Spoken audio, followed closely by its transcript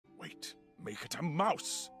Make it a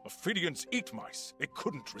mouse. Ophidians eat mice. It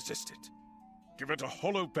couldn't resist it. Give it a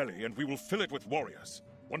hollow belly and we will fill it with warriors.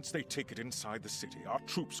 Once they take it inside the city, our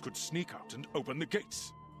troops could sneak out and open the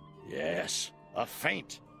gates. Yes, a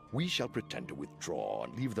feint. We shall pretend to withdraw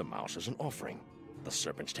and leave the mouse as an offering. The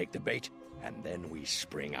serpents take the bait, and then we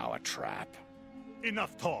spring our trap.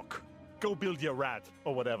 Enough talk. Go build your rat,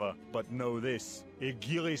 or whatever. But know this,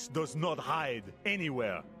 Aegilis does not hide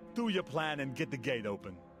anywhere. Do your plan and get the gate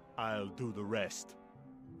open. I'll do the rest.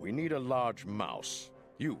 We need a large mouse.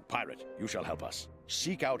 You, pirate, you shall help us.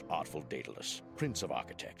 Seek out artful Daedalus, Prince of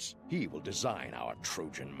Architects. He will design our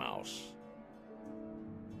Trojan mouse.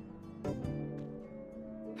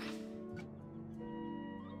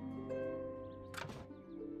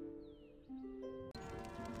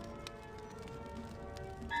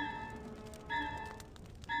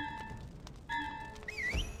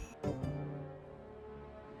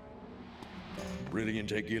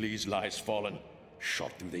 Brilliant Aegilis lies fallen,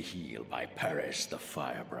 shot through the heel by Paris the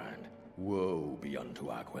firebrand. Woe be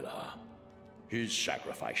unto Aquila. His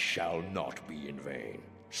sacrifice shall not be in vain.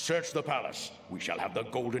 Search the palace. We shall have the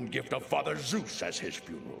golden gift of Father Zeus as his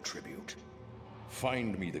funeral tribute.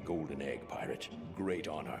 Find me the golden egg, pirate. Great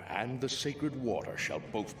honor, and the sacred water shall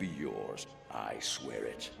both be yours. I swear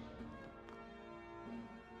it.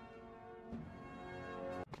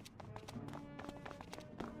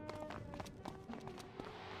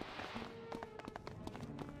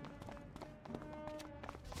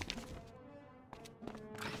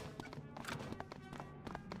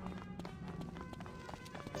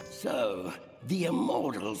 So, the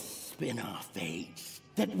immortals spin our fates,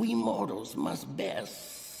 that we mortals must bear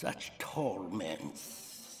such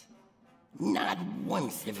torments. Not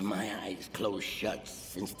once have my eyes closed shut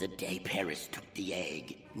since the day Paris took the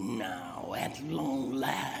egg. Now, at long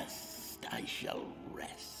last, I shall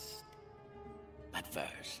rest. But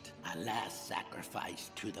first, a last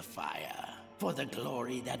sacrifice to the fire, for the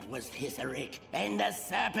glory that was Hyssaric and the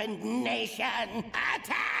Serpent Nation.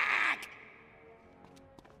 Attack!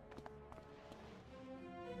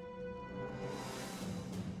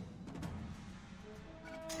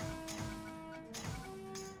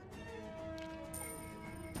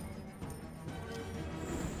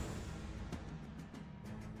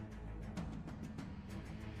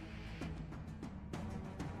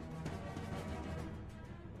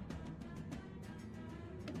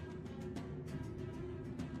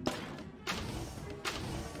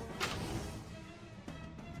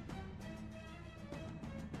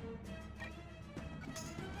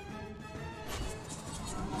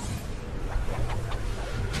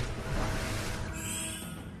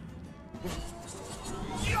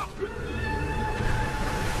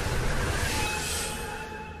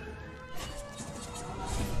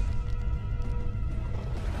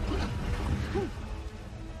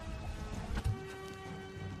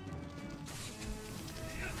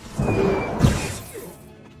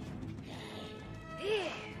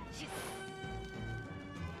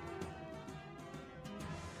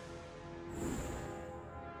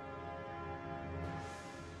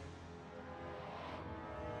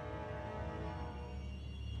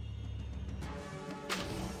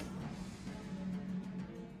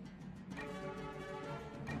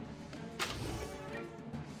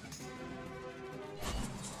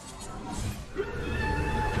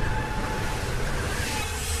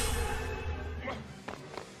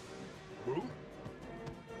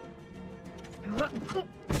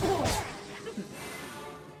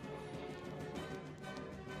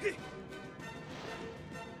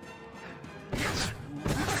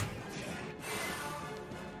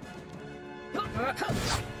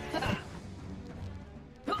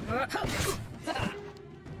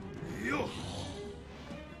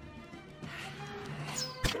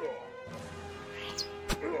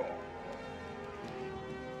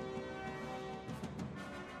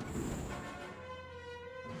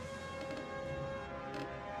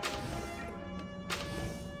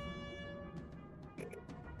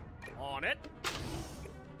 On it.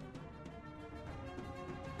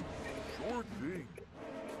 Sure thing.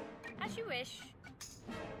 As you wish.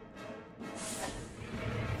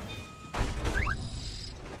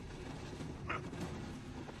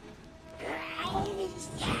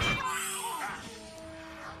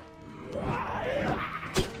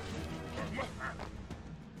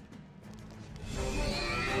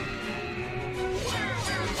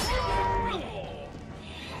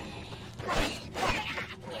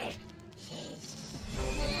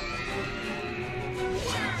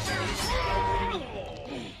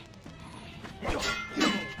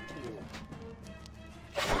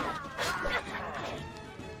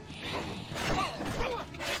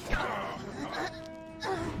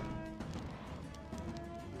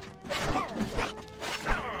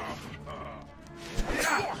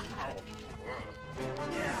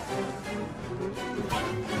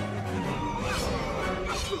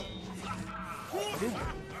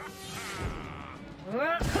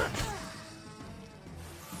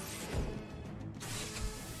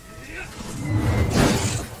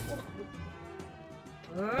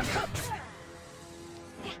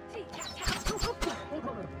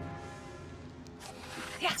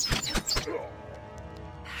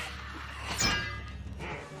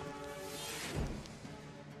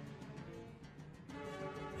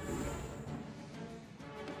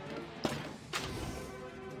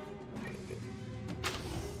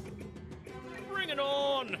 Bring it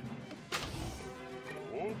on!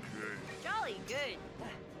 Okay. Jolly good.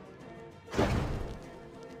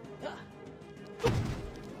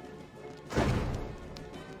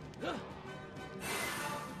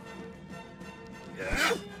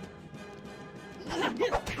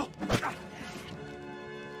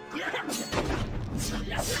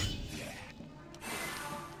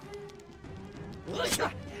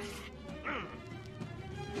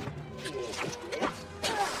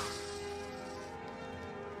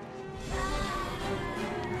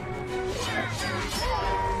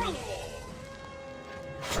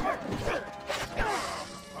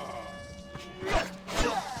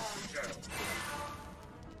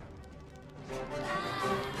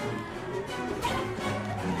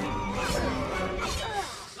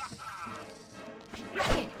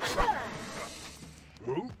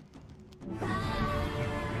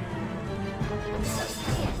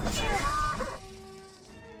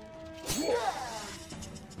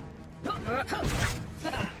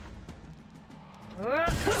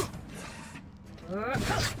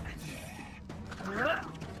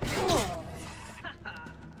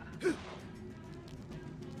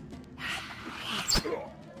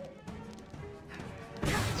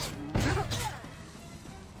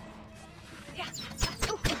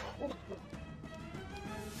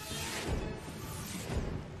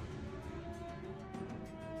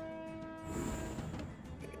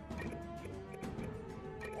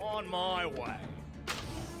 On my way.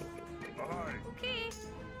 Aye. Okay.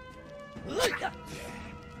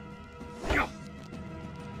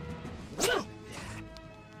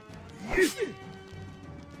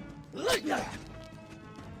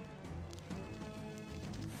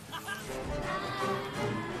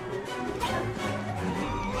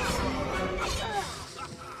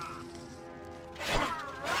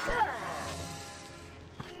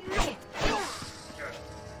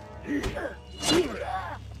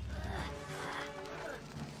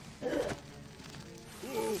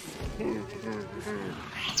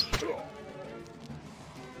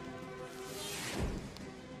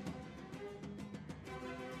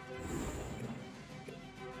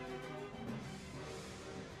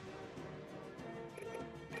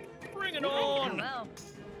 Bring it on!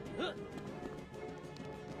 Well.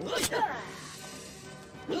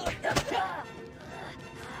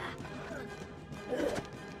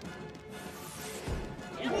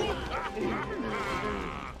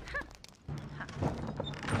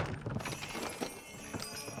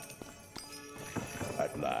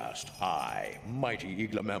 At last, I, mighty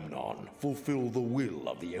Iglamemnon, fulfill the will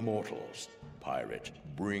of the immortals. Pirate,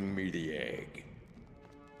 bring me the egg.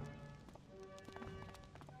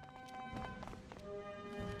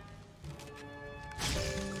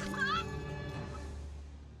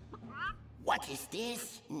 What is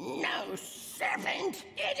this? No servant.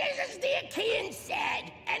 It is as the Achaean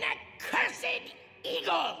said, an accursed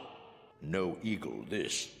eagle. No eagle,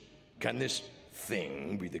 this. Can this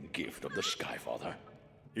thing be the gift of the Skyfather?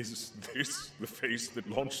 Is this the face that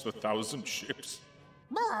launched 1,000 ships?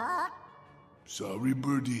 Sorry,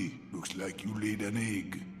 Birdie. Looks like you laid an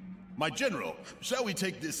egg. My general, shall we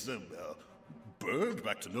take this bird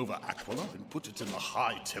back to Nova Aquila and put it in the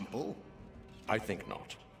High Temple? I think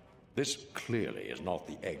not. This clearly is not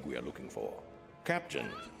the egg we are looking for. Captain,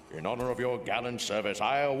 in honor of your gallant service,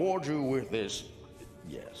 I award you with this...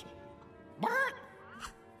 yes.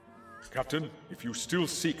 Captain, if you still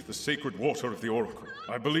seek the sacred water of the Oracle,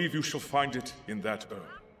 I believe you shall find it in that urn.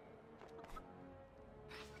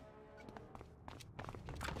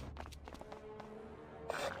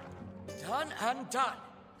 Done and done.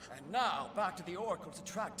 And now, back to the Oracle to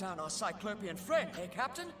track down our Cyclopean friend, eh,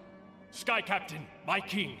 Captain? Sky Captain, my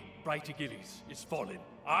king, bright Achilles, is fallen.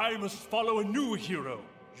 I must follow a new hero.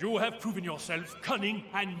 You have proven yourself cunning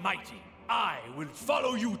and mighty. I will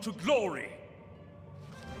follow you to glory.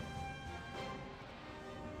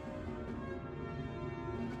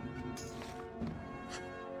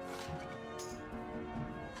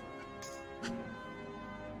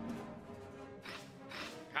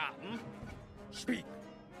 Captain, speak.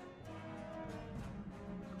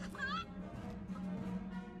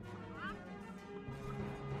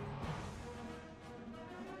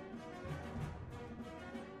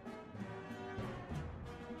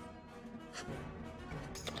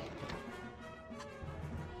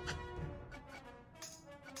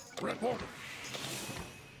 Report.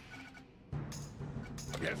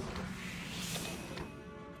 Yes.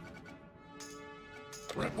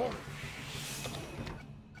 Report.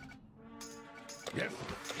 Yes.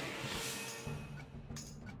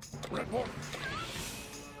 Report.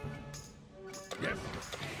 Yes.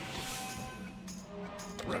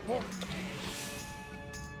 Report.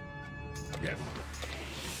 Yes.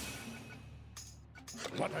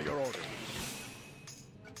 What are your orders?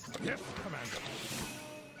 Yes, Commander.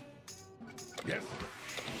 Yes.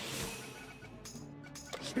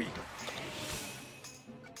 Speak.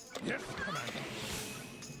 Yes, Commander.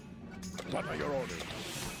 What are your orders?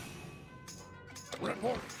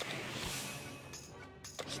 Report.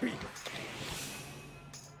 Speak.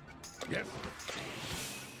 Yes.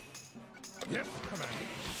 Yes, Commander.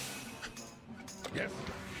 Yes.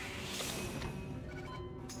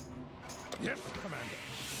 Yes, Commander.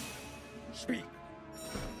 Speak.